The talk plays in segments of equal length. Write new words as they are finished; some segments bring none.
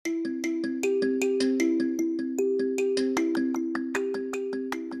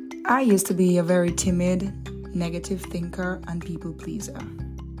I used to be a very timid, negative thinker and people pleaser.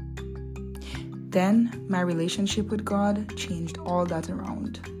 Then my relationship with God changed all that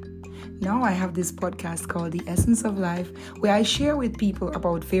around. Now I have this podcast called The Essence of Life, where I share with people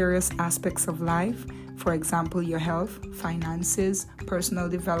about various aspects of life. For example, your health, finances, personal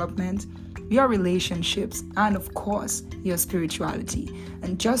development, your relationships, and of course, your spirituality,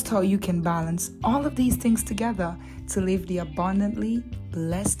 and just how you can balance all of these things together to live the abundantly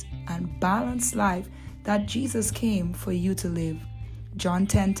blessed and balanced life that Jesus came for you to live. John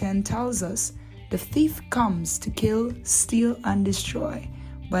 10:10 tells us, "The thief comes to kill, steal, and destroy,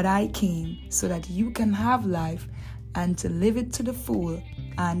 but I came so that you can have life and to live it to the full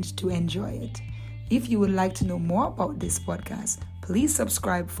and to enjoy it." If you would like to know more about this podcast, please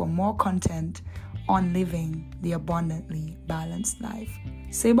subscribe for more content on living the abundantly balanced life.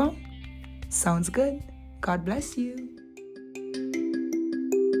 C'est bon? Sounds good. God bless you.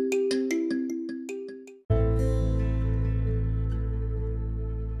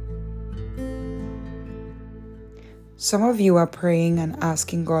 Some of you are praying and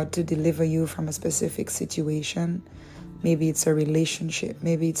asking God to deliver you from a specific situation. Maybe it's a relationship,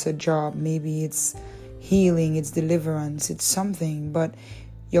 maybe it's a job, maybe it's healing, it's deliverance, it's something, but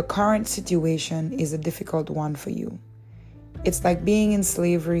your current situation is a difficult one for you. It's like being in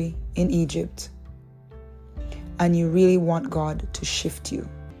slavery in Egypt, and you really want God to shift you.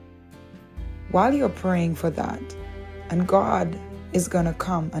 While you're praying for that, and God is going to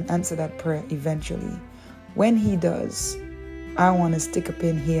come and answer that prayer eventually, when He does, I want to stick a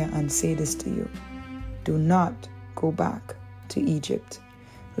pin here and say this to you. Do not go back to Egypt.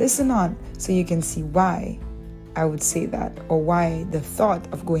 Listen on so you can see why I would say that, or why the thought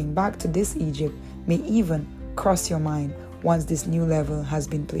of going back to this Egypt may even cross your mind once this new level has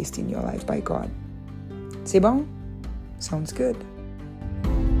been placed in your life by God. C'est bon? Sounds good.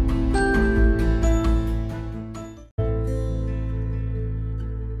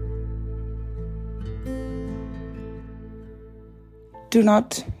 Do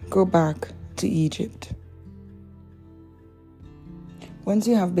not go back to Egypt. Once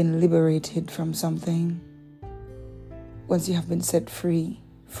you have been liberated from something, once you have been set free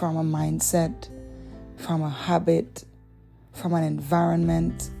from a mindset, from a habit, from an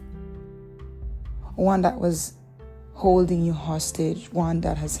environment, one that was holding you hostage, one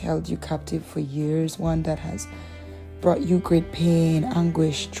that has held you captive for years, one that has brought you great pain,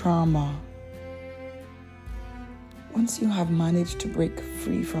 anguish, trauma. Once you have managed to break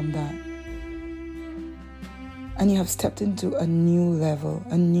free from that, and you have stepped into a new level,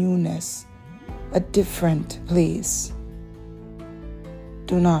 a newness, a different place,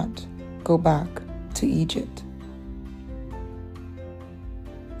 do not go back to Egypt.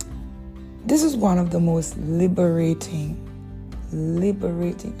 This is one of the most liberating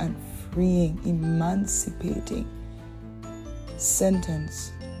and freeing, emancipating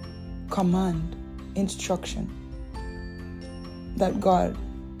sentence, command, instruction that God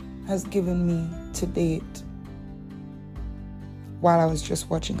has given me to date while I was just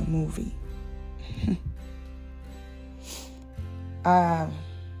watching a movie. I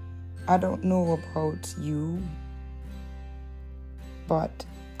don't know about you, but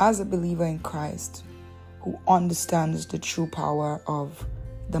as a believer in Christ who understands the true power of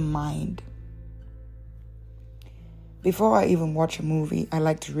the mind, before I even watch a movie, I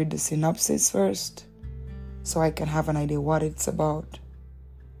like to read the synopsis first so I can have an idea what it's about.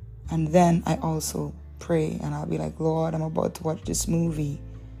 And then I also pray and I'll be like, Lord, I'm about to watch this movie.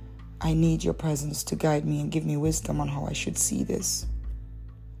 I need your presence to guide me and give me wisdom on how I should see this.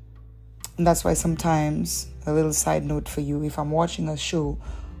 And that's why sometimes, a little side note for you, if I'm watching a show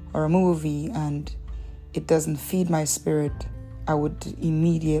or a movie and it doesn't feed my spirit, I would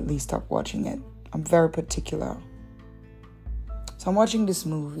immediately stop watching it. I'm very particular. So I'm watching this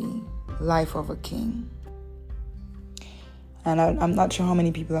movie, Life of a King. And I'm not sure how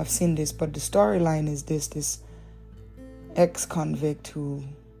many people have seen this, but the storyline is this ex-convict who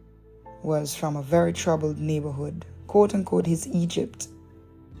was from a very troubled neighborhood, quote unquote, his Egypt,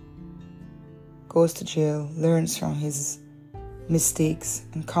 goes to jail, learns from his mistakes,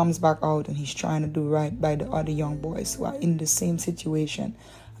 and comes back out, and he's trying to do right by the other young boys who are in the same situation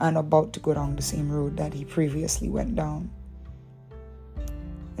and about to go down the same road that he previously went down.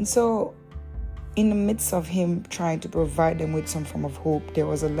 And so, in the midst of him trying to provide them with some form of hope, there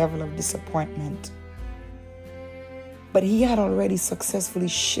was a level of disappointment. But he had already successfully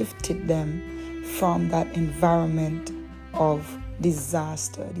shifted them from that environment of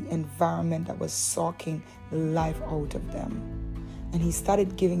disaster, the environment that was sucking life out of them. And he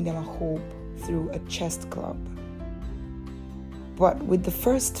started giving them a hope through a chess club. But with the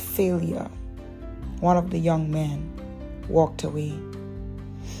first failure, one of the young men walked away.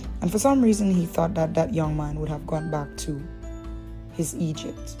 And for some reason, he thought that that young man would have gone back to his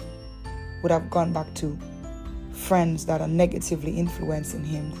Egypt, would have gone back to friends that are negatively influencing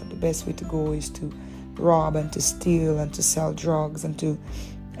him, that the best way to go is to rob and to steal and to sell drugs and to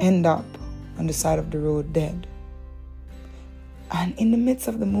end up on the side of the road dead. And in the midst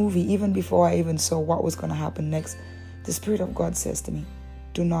of the movie, even before I even saw what was going to happen next, the Spirit of God says to me,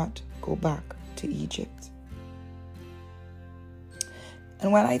 do not go back to Egypt.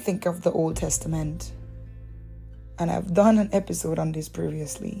 And when I think of the Old Testament, and I've done an episode on this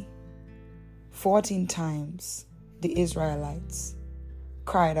previously, 14 times the Israelites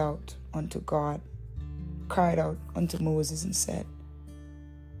cried out unto God, cried out unto Moses and said,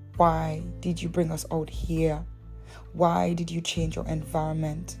 why did you bring us out here? Why did you change your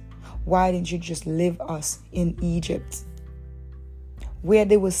environment? Why didn't you just leave us in Egypt, where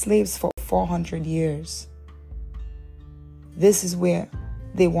they were slaves for 400 years? This is where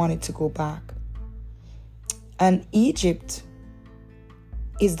they wanted to go back. And Egypt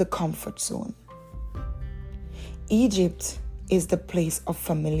is the comfort zone. Egypt is the place of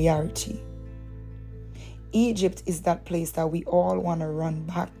familiarity. Egypt is that place that we all want to run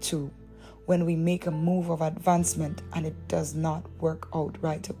back to when we make a move of advancement and it does not work out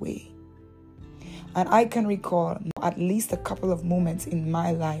right away. And I can recall at least a couple of moments in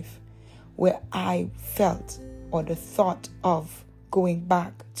my life where I felt, or the thought of, going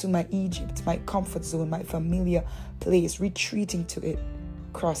back to my Egypt, my comfort zone, my familiar place, retreating to it,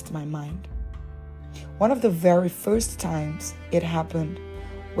 crossed my mind. One of the very first times it happened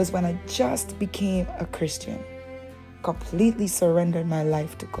was when I just became a Christian, completely surrendered my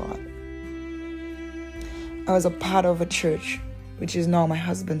life to God. I was a part of a church, which is now my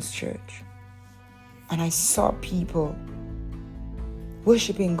husband's church. And I saw people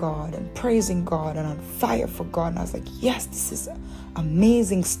worshiping God and praising God and on fire for God. And I was like, yes, this is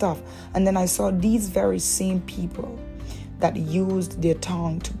amazing stuff. And then I saw these very same people that used their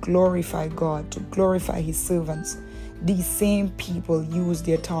tongue to glorify God, to glorify His servants. These same people used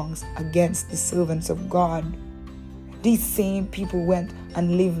their tongues against the servants of God. These same people went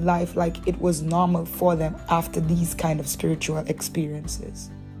and lived life like it was normal for them after these kind of spiritual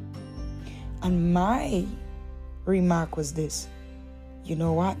experiences. And my remark was this: you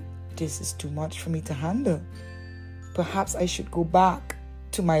know what? This is too much for me to handle. Perhaps I should go back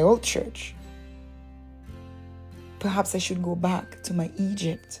to my old church. Perhaps I should go back to my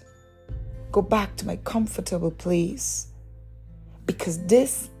Egypt. Go back to my comfortable place. Because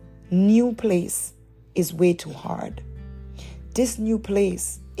this new place is way too hard. This new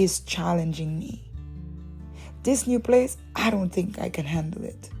place is challenging me. This new place, I don't think I can handle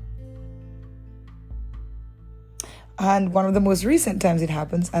it. And one of the most recent times it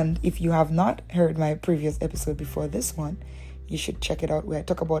happens, and if you have not heard my previous episode before this one, you should check it out where I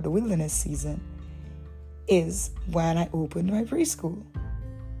talk about the wilderness season, is when I opened my preschool.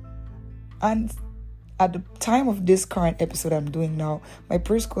 And at the time of this current episode I'm doing now, my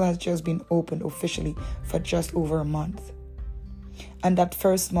preschool has just been opened officially for just over a month. And that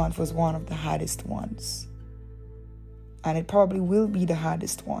first month was one of the hardest ones. And it probably will be the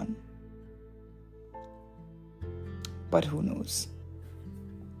hardest one. But who knows?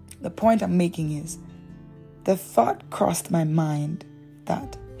 The point I'm making is, the thought crossed my mind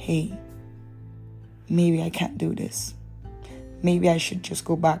that, hey, maybe I can't do this. Maybe I should just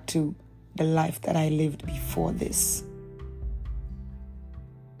go back to the life that I lived before this.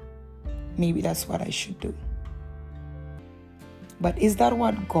 Maybe that's what I should do. But is that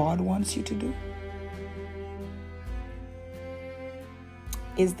what God wants you to do?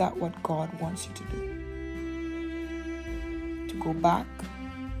 Is that what God wants you to do? To go back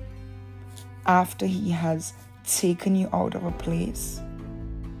after He has taken you out of a place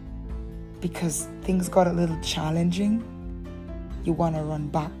because things got a little challenging? You want to run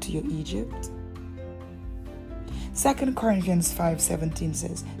back to your Egypt? 2 Corinthians 5:17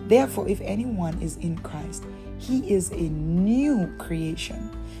 says, therefore, if anyone is in Christ, he is a new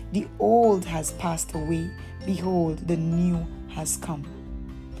creation. The old has passed away. Behold, the new has come.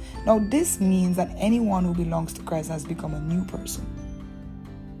 Now, this means that anyone who belongs to Christ has become a new person.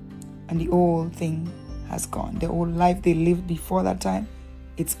 And the old thing has gone. The old life they lived before that time,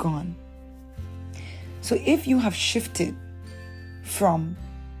 it's gone. So if you have shifted from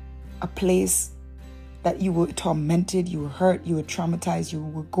a place that you were tormented, you were hurt, you were traumatized, you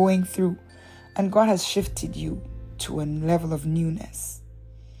were going through, and God has shifted you to a level of newness.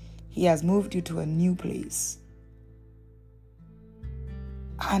 He has moved you to a new place.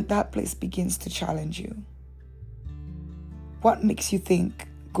 And that place begins to challenge you. What makes you think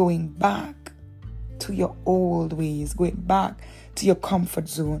going back to your old ways, going back to your comfort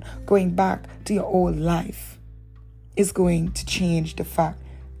zone, going back to your old life is going to change the fact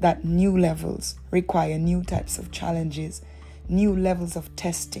that new levels require new types of challenges, new levels of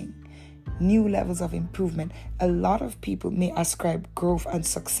testing, new levels of improvement? A lot of people may ascribe growth and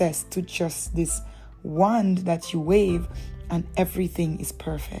success to just this wand that you wave and everything is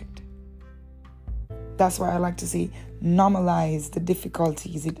perfect. That's why I like to say, normalize the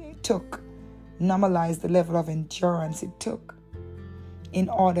difficulties it took. Normalize the level of endurance it took in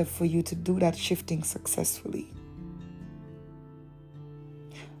order for you to do that shifting successfully.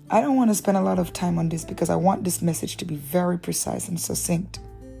 I don't want to spend a lot of time on this because I want this message to be very precise and succinct.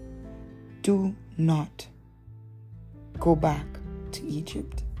 Do not go back to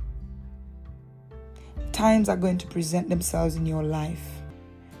Egypt. Times are going to present themselves in your life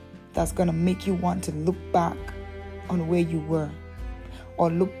that's going to make you want to look back on where you were or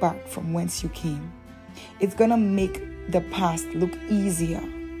look back from whence you came. It's going to make the past look easier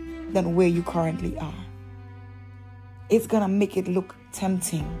than where you currently are. It's going to make it look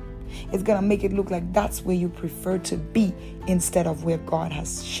tempting. It's going to make it look like that's where you prefer to be instead of where God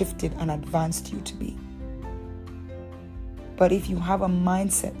has shifted and advanced you to be. But if you have a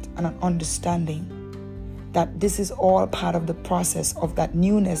mindset and an understanding that this is all part of the process of that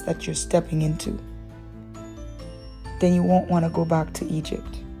newness that you're stepping into, then you won't want to go back to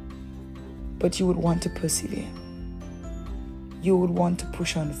Egypt. But you would want to persevere. You would want to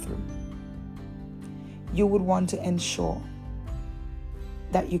push on through. You would want to ensure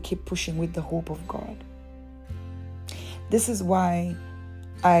that you keep pushing with the hope of God. This is why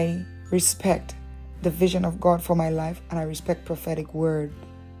I respect the vision of God for my life, and I respect prophetic word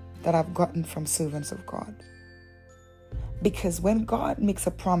that I've gotten from servants of God. Because when God makes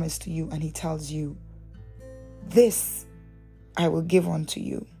a promise to you and he tells you, this I will give unto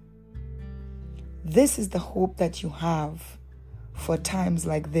you, this is the hope that you have for times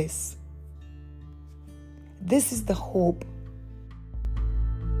like this. This is the hope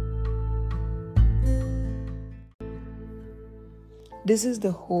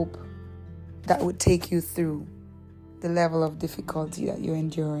that would take you through the level of difficulty that you're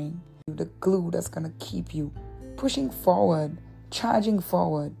enduring. The glue that's going to keep you pushing forward, charging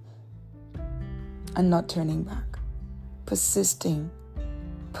forward, and not turning back. Persisting,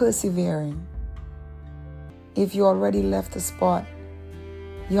 persevering. If you already left the spot,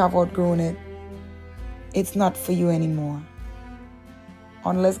 you have outgrown it, it's not for you anymore.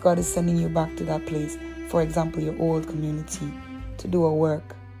 Unless God is sending you back to that place, for example, your old community, to do a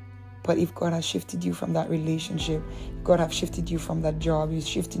work. But if God has shifted you from that relationship, God has shifted you from that job, He's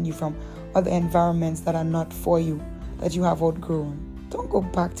shifting you from other environments that are not for you, that you have outgrown, don't go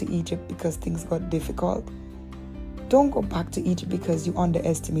back to Egypt because things got difficult. Don't go back to Egypt because you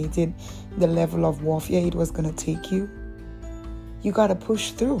underestimated the level of warfare it was going to take you. You got to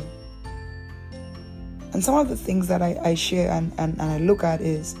push through. And some of the things that I share and I look at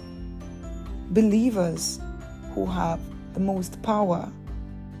is believers who have the most power,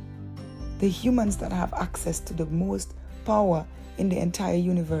 the humans that have access to the most power in the entire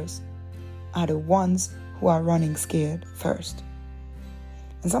universe, are the ones who are running scared first.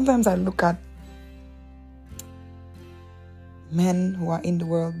 And sometimes I look at men who are in the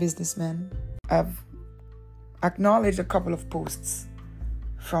world, businessmen. I've acknowledged a couple of posts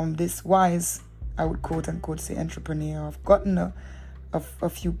from this wise, I would quote unquote say, entrepreneur. I've gotten a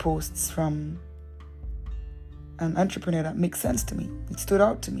few posts from an entrepreneur that makes sense to me. It stood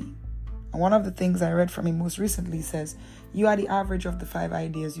out to me. And one of the things I read from him most recently says, you are the average of the 5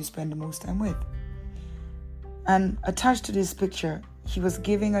 ideas you spend the most time with. And attached to this picture, he was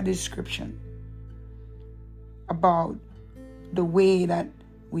giving a description about the way that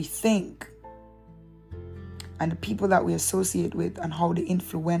we think and the people that we associate with and how they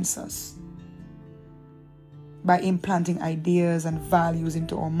influence us by implanting ideas and values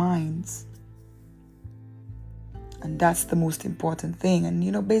into our minds. And that's the most important thing.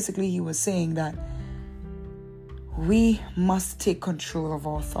 And, basically he was saying that we must take control of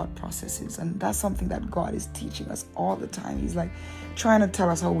our thought processes. And that's something that God is teaching us all the time. He's like trying to tell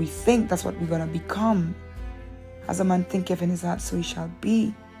us how we think. That's what we're going to become. As a man thinketh in his heart, so he shall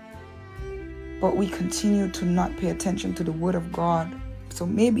be. But we continue to not pay attention to the word of God. So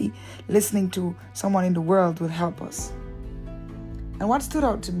maybe listening to someone in the world will help us. And what stood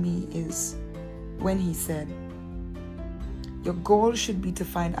out to me is when he said, your goal should be to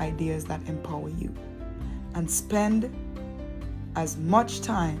find ideas that empower you and spend as much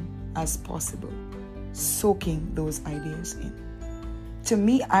time as possible soaking those ideas in. To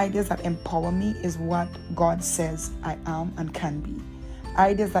me, ideas that empower me is what God says I am and can be.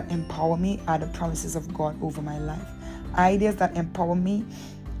 Ideas that empower me are the promises of God over my life. Ideas that empower me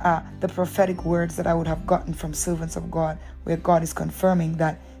are the prophetic words that I would have gotten from servants of God, where God is confirming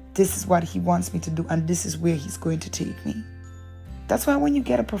that this is what He wants me to do and this is where He's going to take me. That's why when you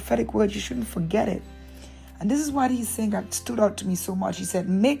get a prophetic word, you shouldn't forget it. And this is what He's saying that stood out to me so much. He said,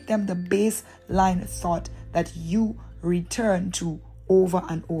 make them the baseline thought that you return to over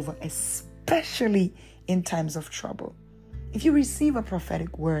and over, especially in times of trouble. If you receive a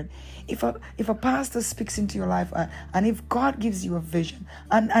prophetic word, if a pastor speaks into your life, and if God gives you a vision,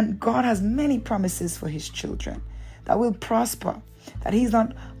 and God has many promises for His children that will prosper, that He's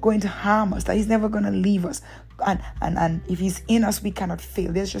not going to harm us, that He's never going to leave us, and if He's in us, we cannot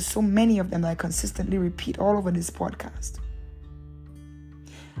fail. There's just so many of them that I consistently repeat all over this podcast.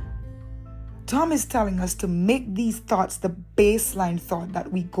 Tom is telling us to make these thoughts the baseline thought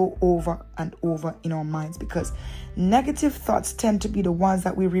that we go over and over in our minds, because negative thoughts tend to be the ones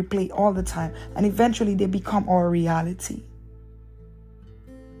that we replay all the time, and eventually they become our reality.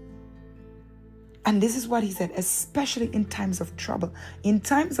 And this is what he said, especially in times of trouble. In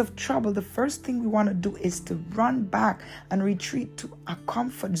times of trouble, the first thing we want to do is to run back and retreat to a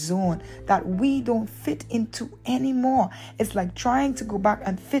comfort zone that we don't fit into anymore. It's like trying to go back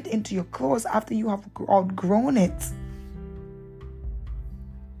and fit into your clothes after you have outgrown it.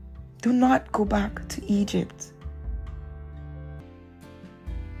 Do not go back to Egypt.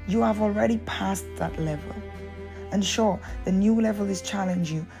 You have already passed that level. And sure, the new level is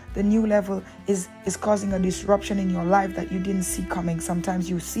challenging you. The new level is causing a disruption in your life that you didn't see coming. Sometimes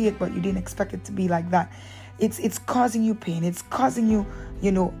you see it, but you didn't expect it to be like that. It's causing you pain. It's causing you,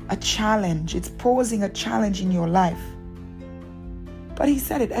 a challenge. It's posing a challenge in your life. But he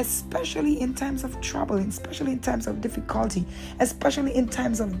said it, especially in times of trouble, especially in times of difficulty, especially in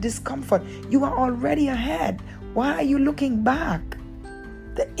times of discomfort. You are already ahead. Why are you looking back?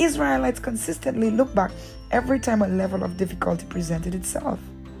 The Israelites consistently look back every time a level of difficulty presented itself.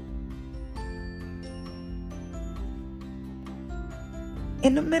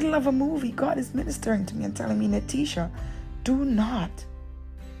 In the middle of a movie, God is ministering to me and telling me, Natisha,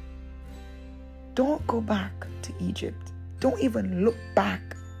 don't go back to Egypt. Don't even look back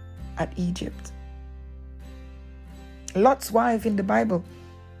at Egypt. Lot's wife in the Bible,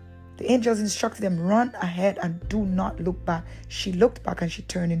 the angels instructed them, run ahead and do not look back. She looked back and she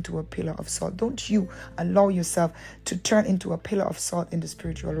turned into a pillar of salt. Don't you allow yourself to turn into a pillar of salt in the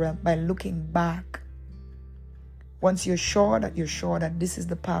spiritual realm by looking back. Once you're sure that this is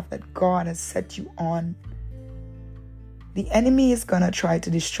the path that God has set you on, the enemy is going to try to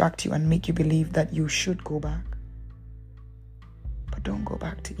distract you and make you believe that you should go back. But don't go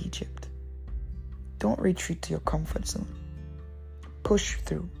back to Egypt. Don't retreat to your comfort zone. Push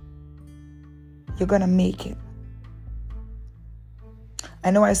through. You're going to make it.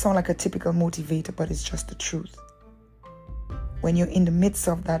 I know I sound like a typical motivator, but it's just the truth. When you're in the midst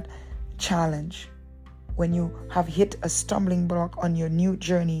of that challenge, when you have hit a stumbling block on your new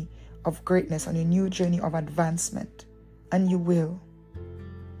journey of greatness, on your new journey of advancement, and you will.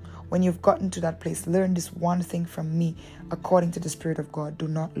 When you've gotten to that place, learn this one thing from me, according to the Spirit of God. Do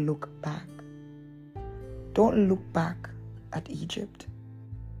not look back. Don't look back at Egypt.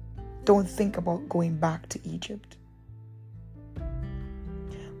 Don't think about going back to Egypt.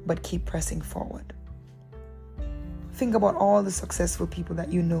 But keep pressing forward. Think about all the successful people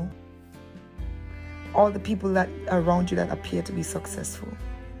that you know. All the people that are around you that appear to be successful.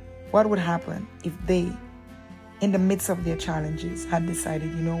 What would happen if they, in the midst of their challenges, had decided,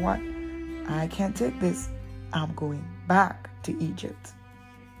 you know what? I can't take this. I'm going back to Egypt.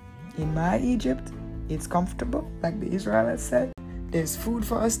 In my Egypt, it's comfortable, like the Israelites said. There's food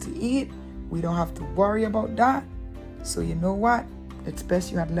for us to eat. We don't have to worry about that. So you know what? It's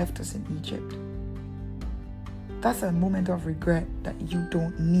best you had left us in Egypt. That's a moment of regret that you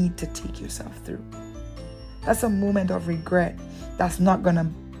don't need to take yourself through. That's a moment of regret that's not going to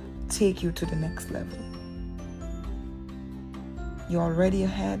take you to the next level. You're already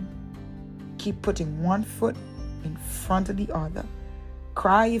ahead. Keep putting one foot in front of the other.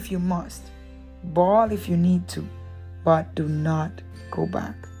 Cry if you must. Bawl if you need to. But do not go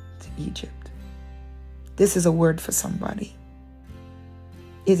back to Egypt. This is a word for somebody.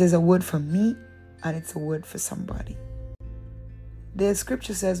 It is a word for me, and it's a word for somebody. The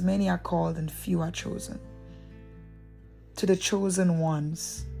scripture says, many are called and few are chosen. To the chosen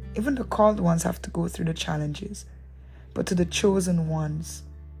ones, even the called ones have to go through the challenges. But to the chosen ones,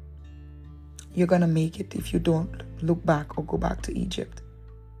 you're going to make it if you don't look back or go back to Egypt.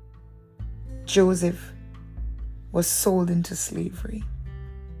 Joseph was sold into slavery.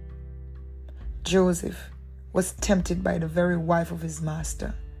 Joseph was tempted by the very wife of his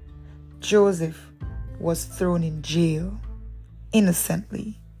master. Joseph was thrown in jail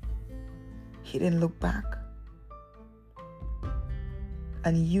innocently. He didn't look back.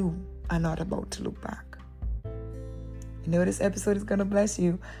 And you are not about to look back. You know, this episode is going to bless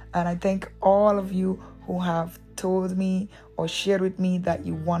you. And I thank all of you who have told me or shared with me that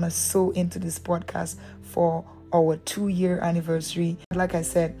you want to sow into this podcast for our 2-year anniversary. Like I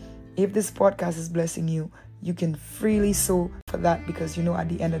said, if this podcast is blessing you, you can freely sow for that, because you know at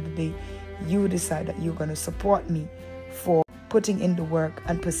the end of the day, you decide that you're going to support me for putting in the work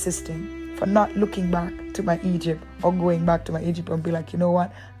and persisting, for not looking back to my Egypt or going back to my Egypt and be like, you know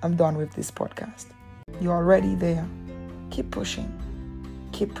what, I'm done with this podcast. You're already there. Keep pushing.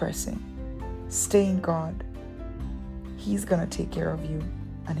 Keep pressing. Stay in God. He's going to take care of you,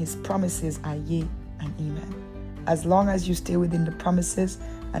 and his promises are yea and amen. As long as you stay within the promises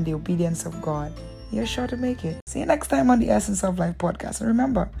and the obedience of God, you're sure to make it. See you next time on the Essence of Life podcast. And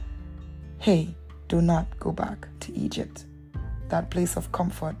remember, hey, do not go back to Egypt, that place of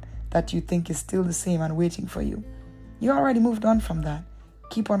comfort that you think is still the same and waiting for you. You already moved on from that.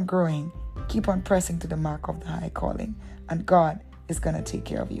 Keep on growing. Keep on pressing to the mark of the high calling. And God is going to take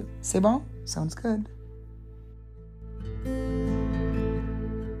care of you. C'est bon? Sounds good.